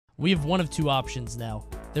We have one of two options now.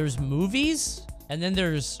 There's movies, and then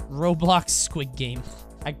there's Roblox Squid Game.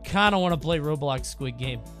 I kind of want to play Roblox Squid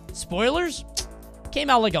Game. Spoilers?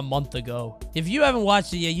 Came out like a month ago. If you haven't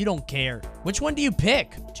watched it yet, you don't care. Which one do you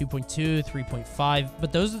pick? 2.2, 3.5,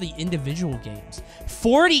 but those are the individual games.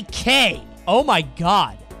 40K! Oh my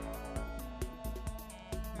god.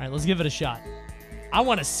 All right, let's give it a shot. I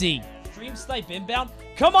want to see. Stream Snipe inbound.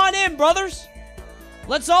 Come on in, brothers.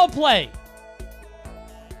 Let's all play.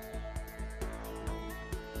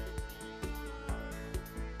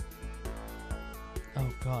 Oh,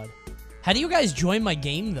 God. How do you guys join my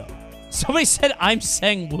game, though? Somebody said I'm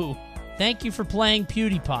Sang Woo. Thank you for playing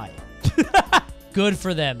PewDiePie. Good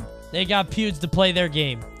for them. They got pewds to play their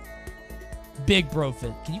game. Big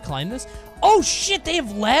brofit. Can you climb this? Oh, shit, they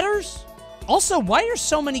have ladders? Also, why are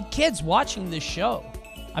so many kids watching this show?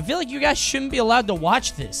 I feel like you guys shouldn't be allowed to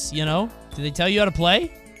watch this, you know? Do they tell you how to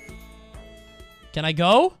play? Can I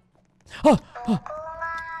go? Oh, oh.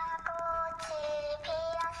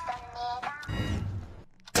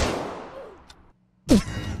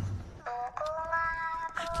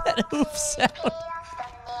 That oof sound.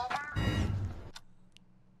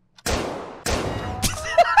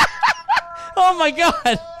 Oh my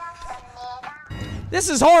god. This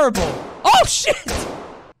is horrible. Oh shit.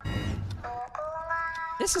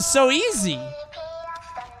 This is so easy.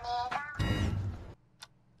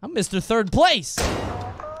 I'm Mr. Third Place.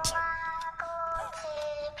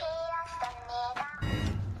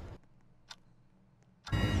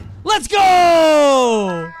 Let's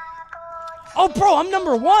go! Oh, bro, I'm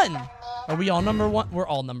number one. Are we all number one? We're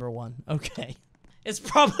all number one. Okay. It's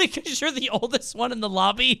probably because you're the oldest one in the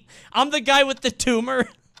lobby. I'm the guy with the tumor.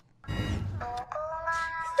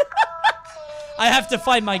 I have to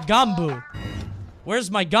find my Ganbu.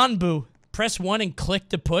 Where's my Ganbu? Press 1 and click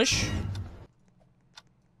to push.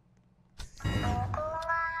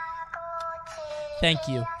 Thank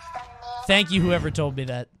you. Thank you, whoever told me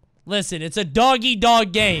that. Listen, it's a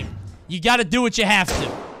dog-eat-dog game. You gotta do what you have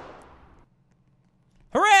to.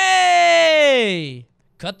 Hooray!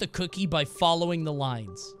 Cut the cookie by following the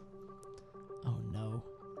lines. Oh, no.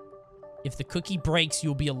 If the cookie breaks,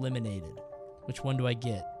 you'll be eliminated. Which one do I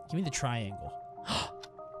get? Give me the triangle.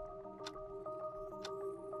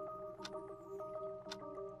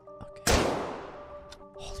 Okay.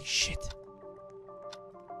 Holy shit.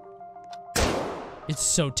 It's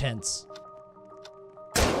so tense.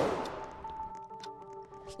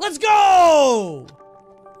 Let's go!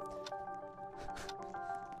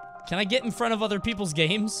 Can I get in front of other people's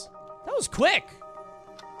games? That was quick.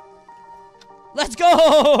 Let's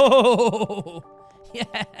go!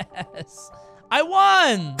 Yes. I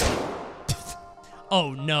won!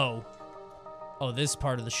 Oh, no. Oh, this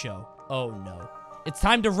part of the show. Oh, no. It's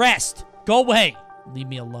time to rest. Go away. Leave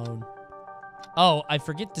me alone. Oh, I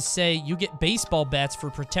forget to say, you get baseball bats for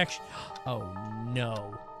protection. Oh,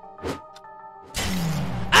 no.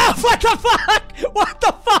 Ah, what the fuck? What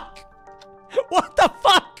the fuck? What the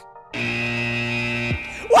fuck?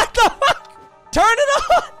 What the fuck? Turn it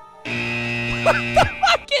on! What the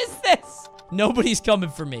fuck is this? Nobody's coming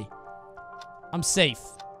for me. I'm safe.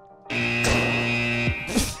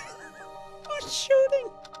 Who's shooting?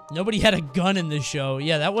 Nobody had a gun in this show.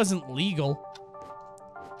 Yeah, that wasn't legal.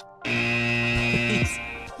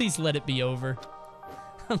 Please let it be over.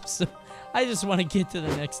 I just want to get to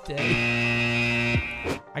the next day.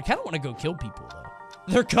 I kind of want to go kill people, though.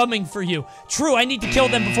 They're coming for you. True, I need to kill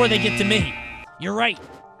them before they get to me. You're right.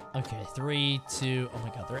 Okay, 3, 2... Oh my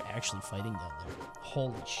god, they're actually fighting down there.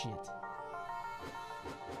 Holy shit.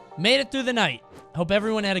 Made it through the night. Hope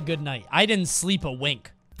everyone had a good night. I didn't sleep a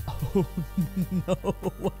wink. Oh, no.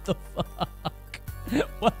 What the fuck?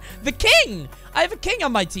 What? The king! I have a king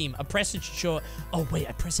on my team. I press it to show... Oh, wait,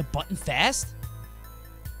 I press a button fast?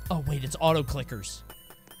 Oh, wait, it's auto-clickers.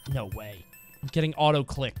 No way. I'm getting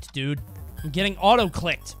auto-clicked, dude. I'm getting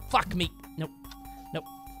auto-clicked. Fuck me. Nope. Nope.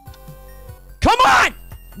 Come on!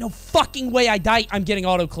 No fucking way I die. I'm getting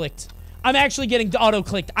auto-clicked. I'm actually getting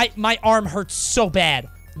auto-clicked. My arm hurts so bad.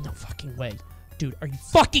 No fucking way. Dude, are you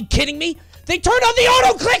fucking kidding me? They turned on the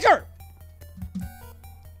auto-clicker!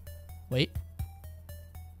 Wait.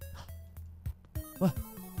 What?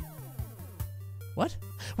 What?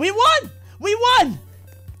 We won! We won!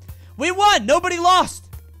 We won! Nobody lost!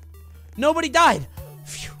 Nobody died!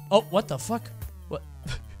 Phew. Oh, what the fuck? What?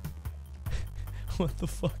 What the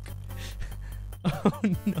fuck? Oh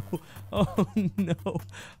no. Oh no.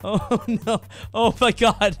 Oh no. Oh my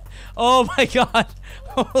god. Oh my god.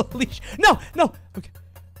 Holy sh- No! No! Okay.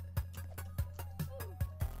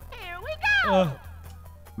 Here we go!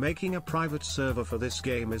 Making a private server for this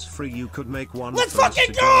game is free. You could make one. Let's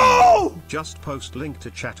fucking go! Just post link to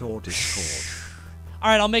chat or Discord.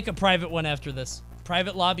 Alright, I'll make a private one after this.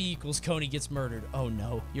 Private lobby equals Coney gets murdered. Oh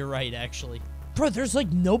no, you're right, actually. Bro, there's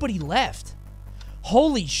like nobody left.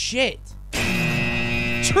 Holy shit.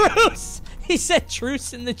 Truce! He said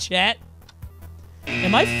truce in the chat.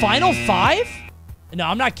 Am I final 5? No,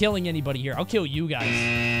 I'm not killing anybody here. I'll kill you guys.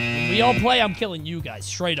 When we all play, I'm killing you guys.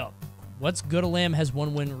 Straight up. What's good? A lamb has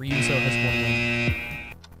 1 win. Ryuzo has 1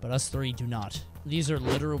 win. But us 3 do not. These are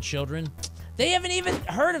literal children. They haven't even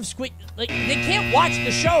heard of Squid... Like, they can't watch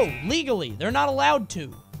the show legally. They're not allowed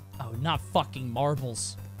to. Oh, not fucking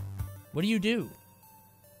marbles. What do?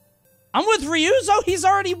 I'm with Ryuzo. He's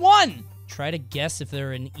already won. Try to guess if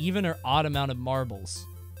they're an even or odd amount of marbles.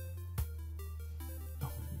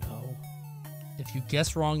 Oh, no. If you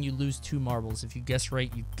guess wrong, you lose 2 marbles. If you guess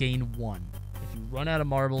right, you gain 1. If you run out of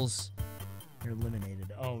marbles, you're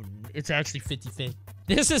eliminated. Oh, it's actually 50-50.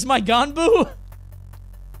 This is my Ganbu?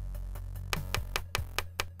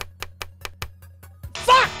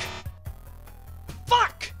 Fuck!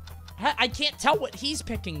 Fuck! I can't tell what he's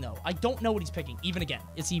picking, though. I don't know what he's picking. Even again.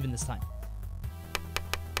 It's even this time.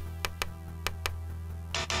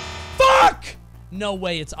 Fuck! No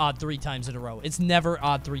way it's odd 3 times in a row. It's never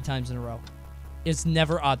odd 3 times in a row. It's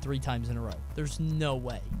never odd 3 times in a row. There's no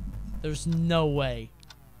way. There's no way.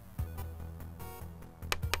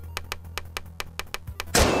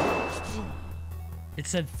 It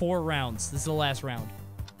said 4 rounds. This is the last round.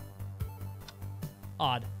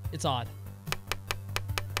 Odd. It's odd.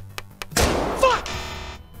 Fuck!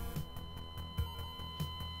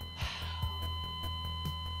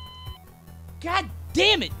 God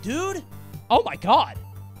damn it, dude! Oh my god.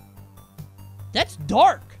 That's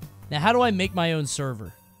dark. Now, how do I make my own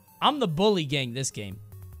server? I'm the bully gang this game.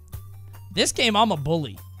 This game, I'm a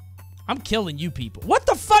bully. I'm killing you people. What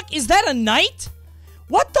the fuck? Is that a knight?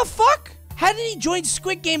 What the fuck? How did he join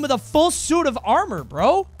Squid Game with a full suit of armor,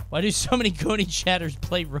 bro? Why do so many Coney chatters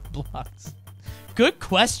play Roblox? Good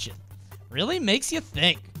question. Really makes you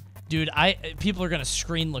think. Dude, people are gonna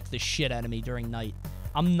screen look the shit out of me during night.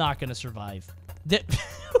 I'm not gonna survive.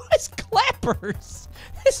 Who has clappers?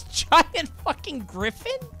 This giant fucking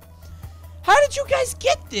griffin? How did you guys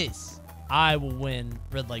get this? I will win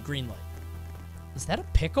red light, green light. Is that a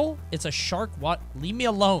pickle? It's a shark. What? Leave me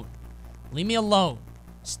alone. Leave me alone.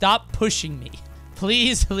 Stop pushing me.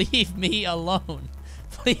 Please leave me alone.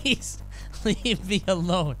 Please leave me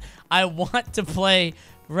alone. I want to play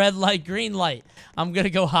red light, green light. I'm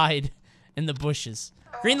gonna go hide in the bushes.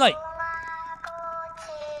 Green light.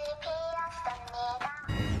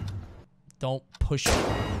 Don't push me.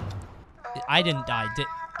 I didn't die.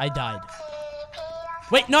 I died.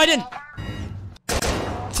 Wait, no, I didn't.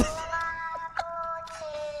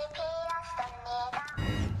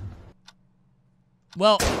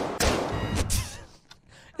 Well,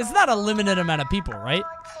 it's not a limited amount of people, right?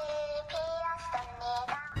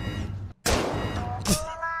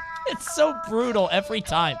 It's so brutal every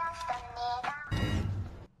time.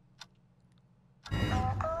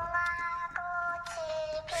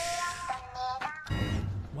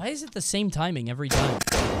 Why is it the same timing every time?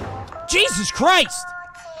 Jesus Christ!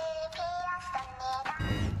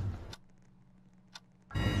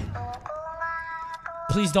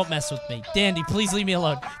 Please don't mess with me. Dandy, please leave me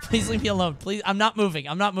alone. Please leave me alone. Please, I'm not moving.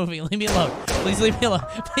 I'm not moving. Leave me alone. Please leave me alone.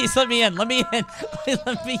 Please let me in. Let me in. Please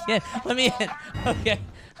let me in. Let me in. Okay.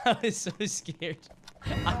 I was so scared.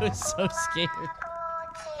 I was so scared.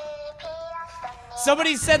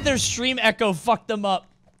 Somebody said their stream echo fucked them up.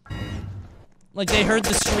 Like they heard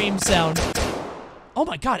the stream sound. Oh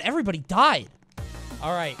my god, everybody died.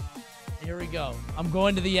 Alright. Here we go. I'm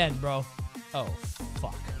going to the end, bro. Oh,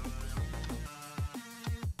 fuck.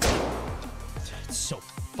 It's so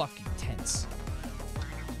fucking tense.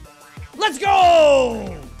 Let's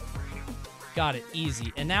go! Got it,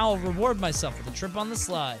 easy. And now I'll reward myself with a trip on the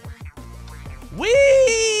slide.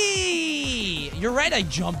 Whee! You're right, I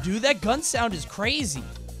jumped, dude. That gun sound is crazy.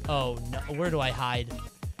 Oh, no. Where do I hide?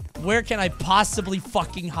 Where can I possibly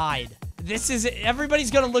fucking hide? This is...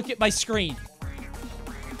 Everybody's gonna look at my screen.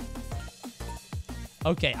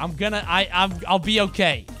 Okay, I'm gonna... I'll be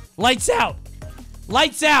okay. Lights out!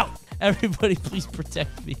 Lights out! Everybody, please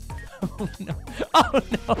protect me. Oh, no. Oh,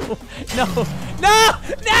 no. No. No!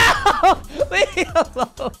 No! Leave me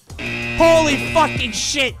alone. Holy fucking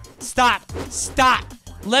shit. Stop. Stop.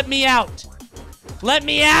 Let me out. Let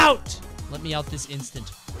me out. Let me out this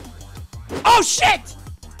instant. Oh, shit!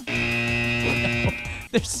 No.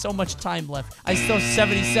 There's so much time left. I still have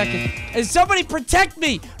 70 seconds. And somebody protect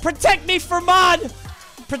me. Protect me for mod.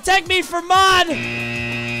 Protect me for mod.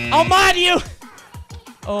 I'll mod you.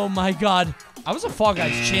 Oh my god. I was a Fall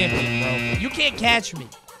Guys champion, bro. You can't catch me.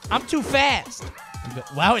 I'm too fast.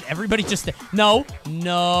 Wow, and everybody just... No.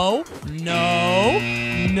 No. No.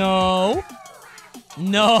 No.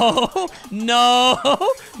 No.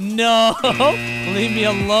 No. No. Leave me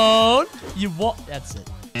alone. You won't... That's it.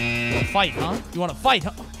 You want to fight, huh? You want to fight,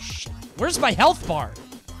 huh? Oh, shit. Where's my health bar?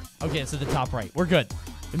 Okay, it's at the top right. We're good.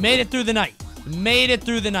 We made it through the night. We made it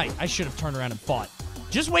through the night. I should have turned around and fought.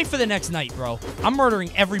 Just wait for the next night, bro. I'm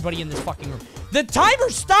murdering everybody in this fucking room. The timer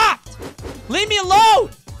stopped! Leave me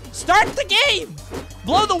alone! Start the game!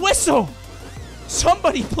 Blow the whistle!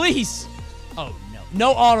 Somebody, please! Oh, no.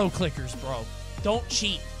 No auto-clickers, bro. Don't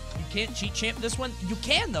cheat. You can't cheat champ this one? You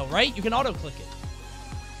can, though, right? You can auto-click it.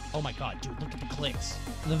 Oh, my God, dude. Look at the clicks.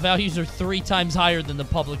 The values are 3 times higher than the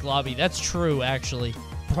public lobby. That's true, actually.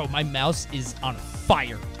 Bro, my mouse is on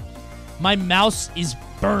fire. My mouse is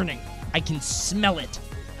burning. I can smell it.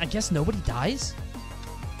 I guess nobody dies?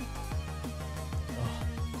 Ugh.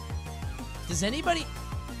 Does anybody...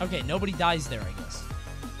 Okay, nobody dies there, I guess.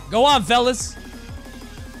 Go on, fellas.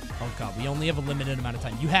 Oh, God, we only have a limited amount of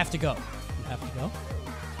time. You have to go. You have to go?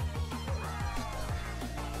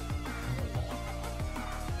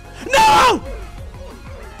 No!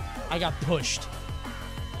 I got pushed.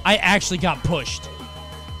 I actually got pushed.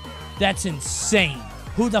 That's insane.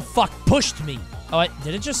 Who the fuck pushed me? Oh,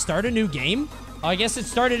 did it just start a new game? Oh, I guess it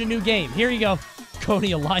started a new game. Here you go.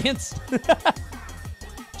 Coney Alliance.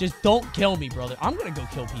 Just don't kill me, brother. I'm gonna go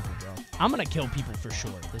kill people, bro. I'm gonna kill people for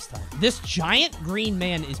sure this time. This giant green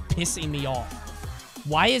man is pissing me off.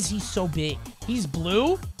 Why is he so big? He's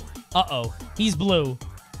blue? Uh-oh. He's blue.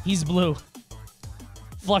 He's blue.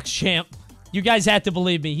 Flux champ. You guys had to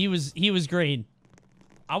believe me. He was green.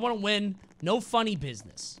 I want to win. No funny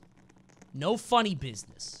business. No funny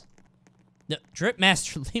business. No, Drip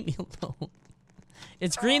Master, leave me alone.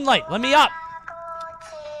 It's green light. Let me up.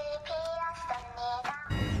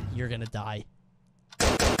 You're gonna die.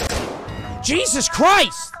 Jesus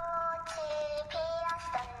Christ!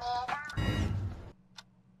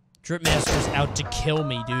 Drip Master's out to kill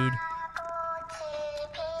me, dude.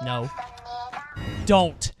 No.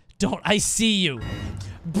 Don't. Don't. I see you.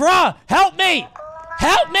 Bruh! Help me!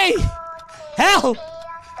 Help me! Help!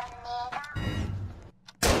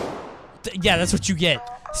 Yeah, that's what you get.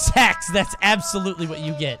 Sacks, that's absolutely what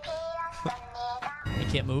you get. I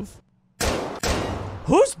can't move.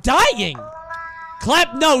 Who's dying?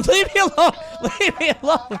 Clap, no, leave me alone. Leave me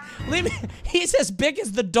alone. Leave me. He's as big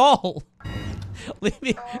as the doll. Leave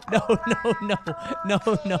me. No, no, no. No,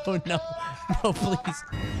 no, no. No, please.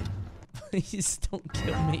 Please don't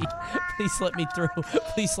kill me. Please let me through.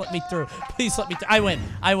 Please let me through. Please let me through. I win.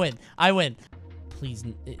 I win. I win. Please,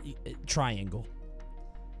 triangle.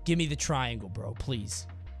 Give me the triangle, bro, please.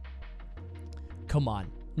 Come on.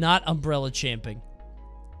 Not umbrella champing.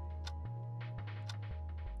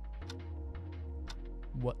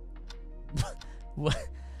 What? What?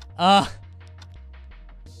 I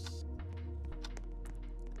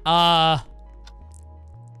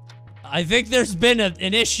think there's been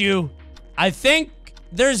an issue. I think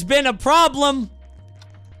there's been a problem.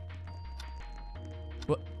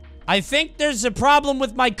 What? I think there's a problem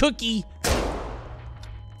with my cookie.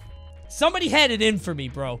 Somebody had it in for me,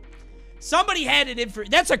 bro. Somebody had it in for...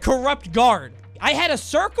 That's a corrupt guard. I had a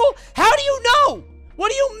circle? How do you know?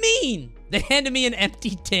 What do you mean? They handed me an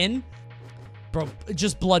empty tin? Bro,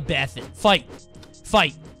 just bloodbath it. Fight.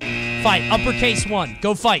 Fight. Fight. Uppercase 1.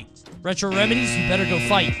 Go fight. Retro Remedies, you better go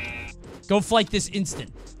fight. Go fight this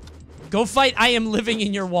instant. Go fight I am living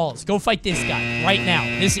in your walls. Go fight this guy. Right now.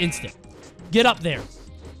 This instant. Get up there.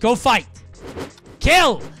 Go fight.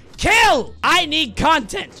 Kill! Kill! I need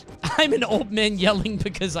content. I'm an old man yelling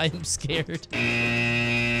because I am scared.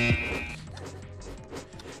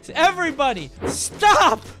 Everybody,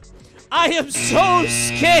 stop! I am so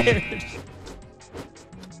scared.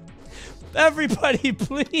 Everybody,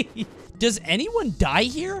 please. Does anyone die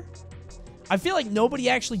here? I feel like nobody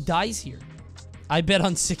actually dies here. I bet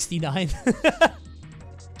on 69.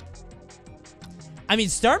 I mean,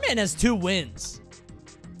 Starman has 2 wins.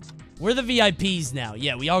 We're the VIPs now.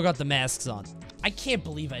 Yeah, we all got the masks on. I can't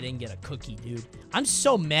believe I didn't get a cookie, dude. I'm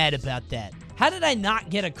so mad about that. How did I not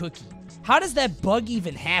get a cookie? How does that bug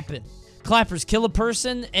even happen? Clappers, kill a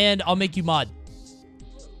person, and I'll make you mod.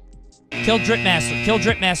 Kill Drip Master. Kill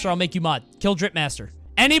Drip Master, I'll make you mod. Kill Drip Master.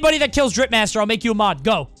 Anybody that kills Drip Master, I'll make you a mod.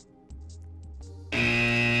 Go.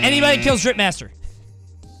 Anybody that kills Drip Master.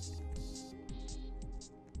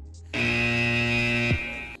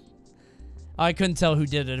 I couldn't tell who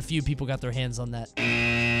did it. A few people got their hands on that.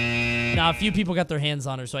 Nah, a few people got their hands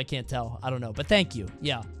on her, so I can't tell. I don't know, but thank you.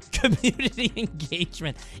 Yeah. Community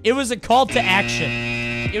engagement. It was a call to action.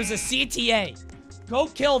 It was a CTA. Go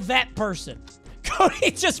kill that person.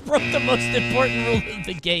 Coney just broke the most important rule of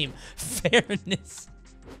the game. Fairness.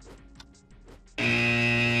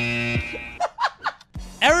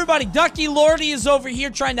 Everybody, Ducky Lordy is over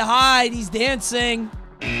here trying to hide. He's dancing.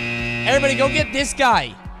 Everybody, go get this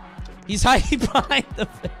guy. He's hiding behind the...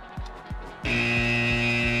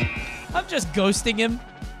 I'm just ghosting him.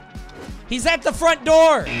 He's at the front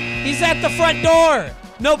door. He's at the front door.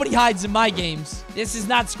 Nobody hides in my games. This is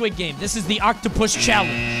not Squid Game. This is the Octopus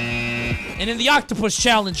Challenge. And in the Octopus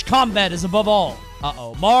Challenge, combat is above all.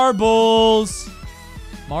 Uh-oh. Marbles.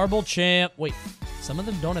 Marble champ. Wait, some of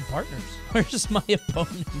them don't have partners. Where's my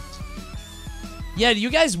opponent? Yeah, do you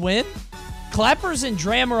guys win? Clappers and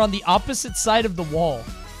Dram are on the opposite side of the wall.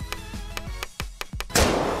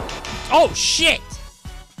 Oh, shit!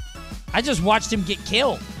 I just watched him get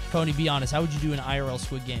killed. Coney, be honest. How would you do an IRL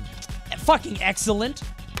Squid Game? Fucking excellent.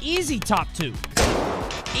 Easy top 2.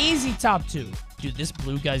 Easy top 2. Dude, this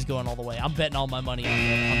blue guy's going all the way. I'm betting all my money on the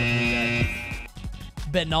blue guy.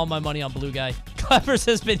 Betting all my money on blue guy. Clappers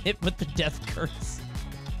has been hit with the death curse.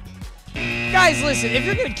 Guys, listen. If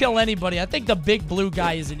you're going to kill anybody, I think the big blue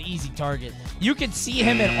guy is an easy target. You can see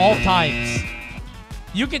him at all times.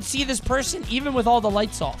 You can see this person even with all the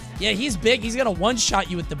lights off. Yeah, he's big. He's going to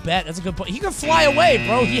one-shot you with the bat. That's a good point. He could fly away,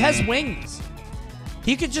 bro. He has wings.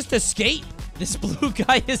 He could just escape. This blue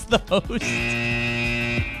guy is the host.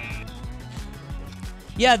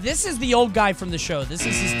 Yeah, this is the old guy from the show. This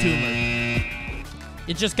is his tumor.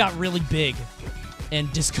 It just got really big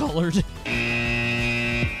and discolored.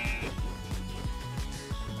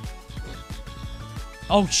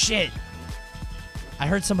 Oh, shit. I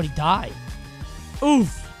heard somebody die.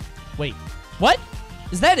 Oof. Wait, what?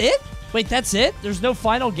 Is that it? Wait, that's it? There's no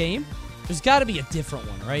final game? There's got to be a different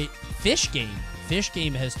one, right? Fish Game. Fish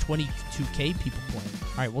Game has 22K people playing.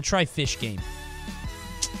 All right, we'll try Fish Game.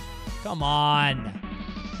 Come on.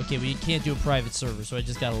 Okay, we can't do a private server, so I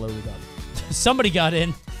just got to load it up. Somebody got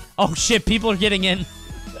in. Oh, shit, people are getting in.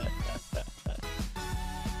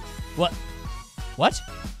 What? What?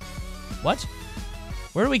 What?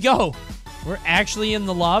 Where do we go? We're actually in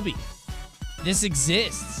the lobby. This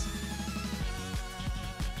exists.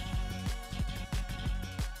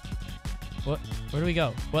 What? Where do we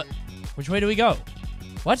go? What? Which way do we go?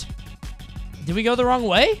 What? Did we go the wrong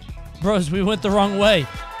way? Bros, we went the wrong way.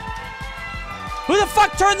 Who the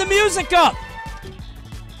fuck turned the music up?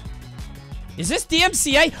 Is this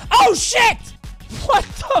DMCA? Oh, shit! What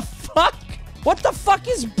the fuck? What the fuck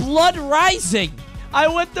is Blood Rising? I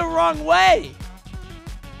went the wrong way.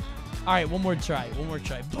 All right, one more try. One more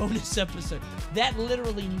try. Bonus episode. That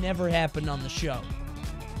literally never happened on the show.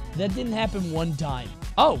 That didn't happen one time.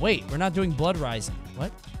 Oh, wait. We're not doing Blood Rising.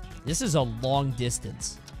 What? This is a long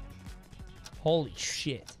distance. Holy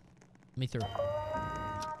shit. Let me through.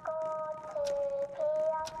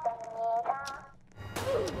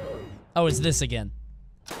 Oh, it's this again.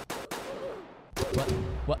 What?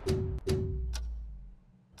 What?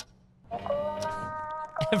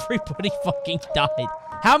 Everybody fucking died.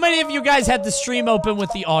 How many of you guys had the stream open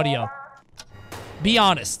with the audio? Be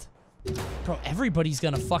honest. Bro, everybody's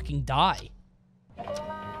gonna fucking die.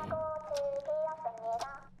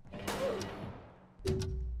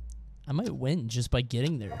 I might win just by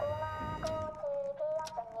getting there.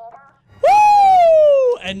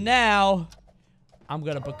 Woo! And now, I'm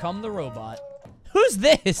gonna become the robot. Who's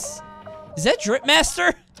this? Is that Drip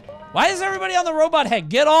Master? Why is everybody on the robot head?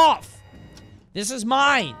 Get off! This is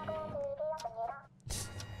mine.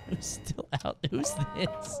 Who's still out? Who's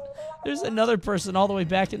this? There's another person all the way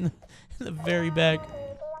back in the very back.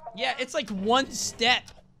 Yeah, it's like one step.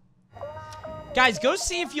 Guys, go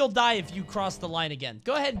see if you'll die if you cross the line again.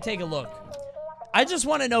 Go ahead and take a look. I just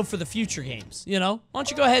want to know for the future games, you know? Why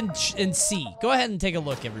don't you go ahead and see? Go ahead and take a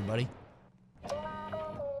look, everybody.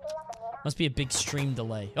 Must be a big stream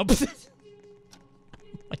delay. Oh,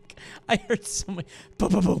 I heard someone. Boom,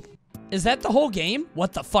 boom, boom. Is that the whole game?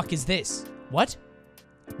 What the fuck is this? What?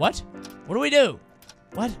 What? What do we do?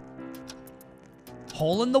 What?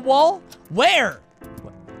 Hole in the wall? Where?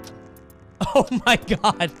 What? Oh my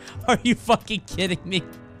god. Are you fucking kidding me?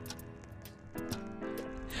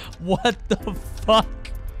 What the fuck?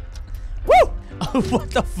 Woo! Oh,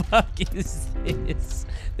 what the fuck is this?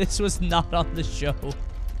 This was not on the show.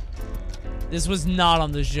 This was not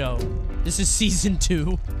on the show. This is season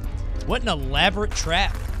 2. What an elaborate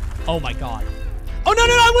trap. Oh my god. Oh, no,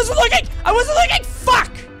 no, no, I wasn't looking! I wasn't looking!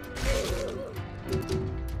 Fuck!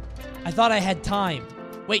 I thought I had time.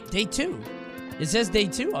 Wait, day 2. It says day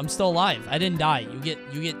 2. I'm still alive. I didn't die.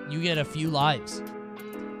 You get a few lives.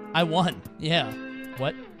 I won. Yeah.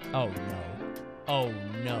 What? Oh no. Oh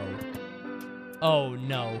no. Oh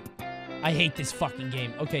no. I hate this fucking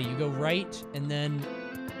game. Okay, you go right and then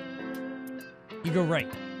you go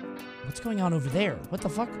right. What's going on over there? What the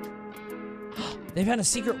fuck? They've had a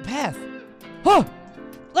secret path. Huh!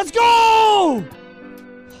 Let's go!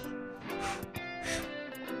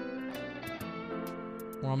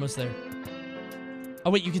 We're almost there. Oh,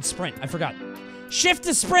 wait, you can sprint. I forgot. Shift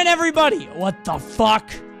to sprint, everybody! What the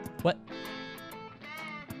fuck? What?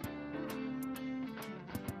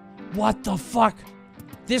 What the fuck?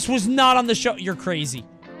 This was not on the show. You're crazy.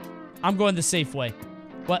 I'm going the safe way.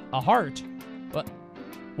 What? A heart? What?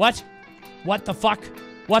 What? What the fuck?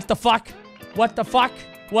 What the fuck? What the fuck?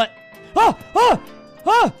 What? Ah! Ah!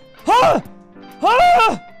 Ah! Ah!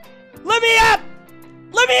 Ah! Let me up!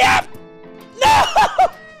 Let me up! No!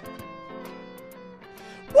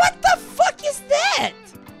 What the fuck is that?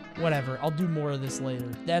 Whatever. I'll do more of this later.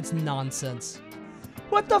 That's nonsense.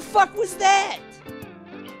 What the fuck was that?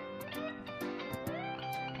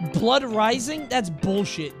 Blood rising? That's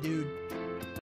bullshit, dude.